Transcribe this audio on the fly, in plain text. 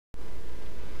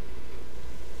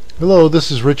Hello, this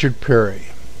is Richard Perry.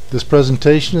 This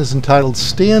presentation is entitled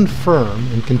Stand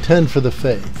Firm and Contend for the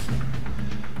Faith.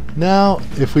 Now,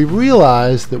 if we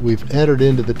realize that we've entered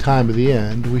into the time of the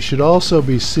end, we should also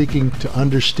be seeking to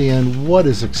understand what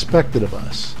is expected of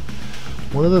us.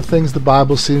 One of the things the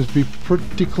Bible seems to be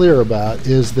pretty clear about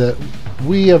is that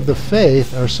we of the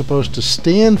faith are supposed to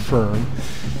stand firm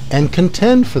and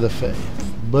contend for the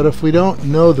faith. But if we don't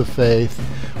know the faith,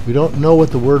 we don't know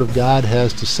what the Word of God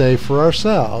has to say for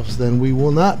ourselves, then we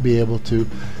will not be able to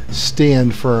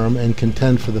stand firm and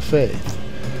contend for the faith.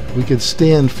 We could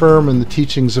stand firm in the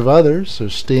teachings of others, or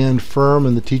stand firm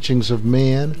in the teachings of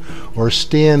man, or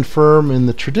stand firm in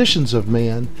the traditions of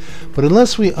man, but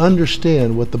unless we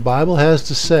understand what the Bible has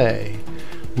to say,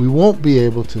 we won't be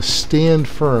able to stand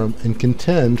firm and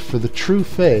contend for the true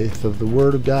faith of the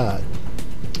Word of God.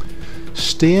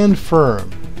 Stand firm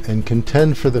and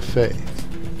contend for the faith,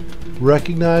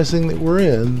 recognizing that we're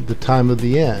in the time of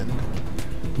the end.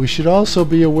 We should also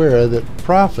be aware that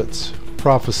prophets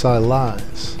prophesy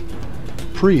lies.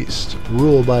 Priests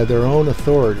rule by their own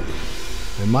authority,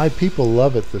 and my people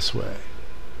love it this way.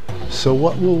 So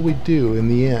what will we do in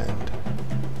the end?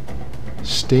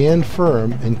 Stand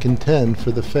firm and contend for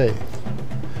the faith.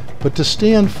 But to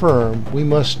stand firm, we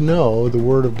must know the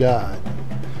Word of God.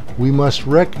 We must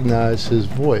recognize His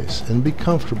voice and be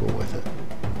comfortable with it.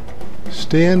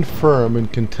 Stand firm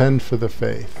and contend for the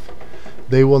faith.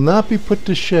 They will not be put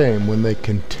to shame when they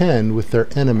contend with their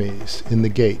enemies in the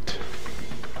gate.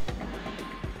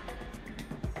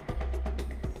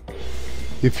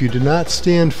 If you do not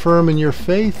stand firm in your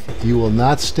faith, you will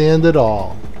not stand at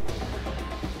all.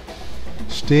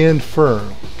 Stand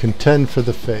firm, contend for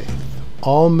the faith.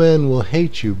 All men will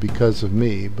hate you because of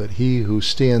me, but he who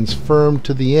stands firm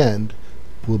to the end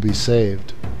will be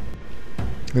saved.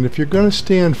 And if you're going to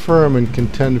stand firm and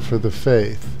contend for the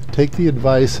faith, take the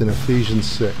advice in Ephesians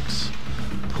 6.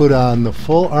 Put on the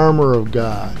full armor of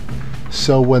God,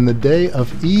 so when the day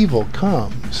of evil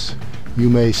comes, you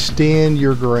may stand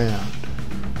your ground.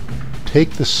 Take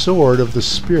the sword of the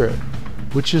Spirit,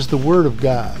 which is the Word of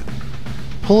God.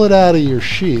 Pull it out of your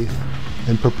sheath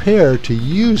and prepare to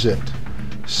use it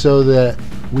so that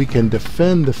we can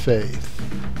defend the faith,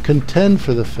 contend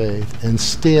for the faith, and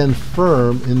stand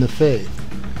firm in the faith.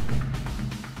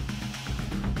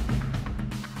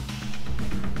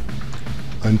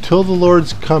 Until the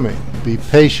Lord's coming, be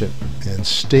patient and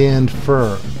stand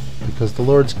firm, because the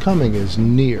Lord's coming is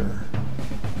near.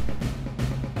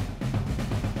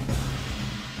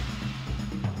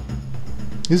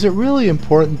 Is it really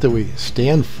important that we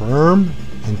stand firm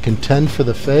and contend for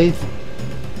the faith?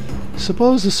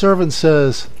 Suppose the servant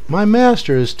says, "My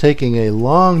master is taking a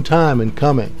long time in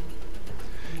coming,"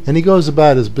 and he goes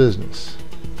about his business.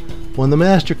 When the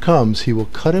master comes, he will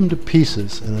cut him to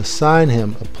pieces and assign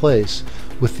him a place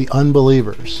with the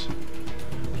unbelievers.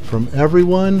 From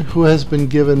everyone who has been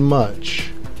given much,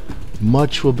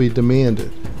 much will be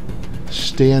demanded.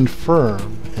 Stand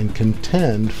firm and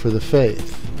contend for the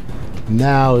faith.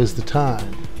 Now is the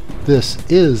time. This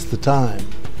is the time.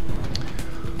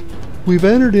 We've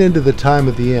entered into the time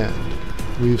of the end.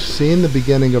 We've seen the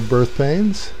beginning of birth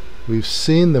pains. We've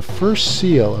seen the first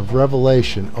seal of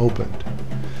Revelation opened.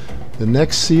 The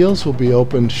next seals will be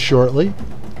opened shortly,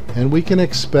 and we can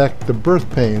expect the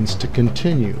birth pains to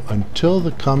continue until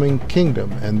the coming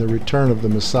kingdom and the return of the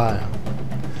Messiah.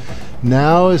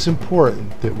 Now is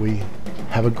important that we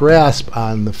have a grasp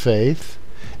on the faith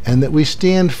and that we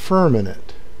stand firm in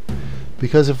it.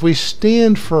 Because if we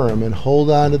stand firm and hold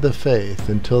on to the faith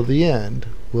until the end,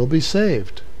 we'll be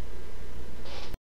saved.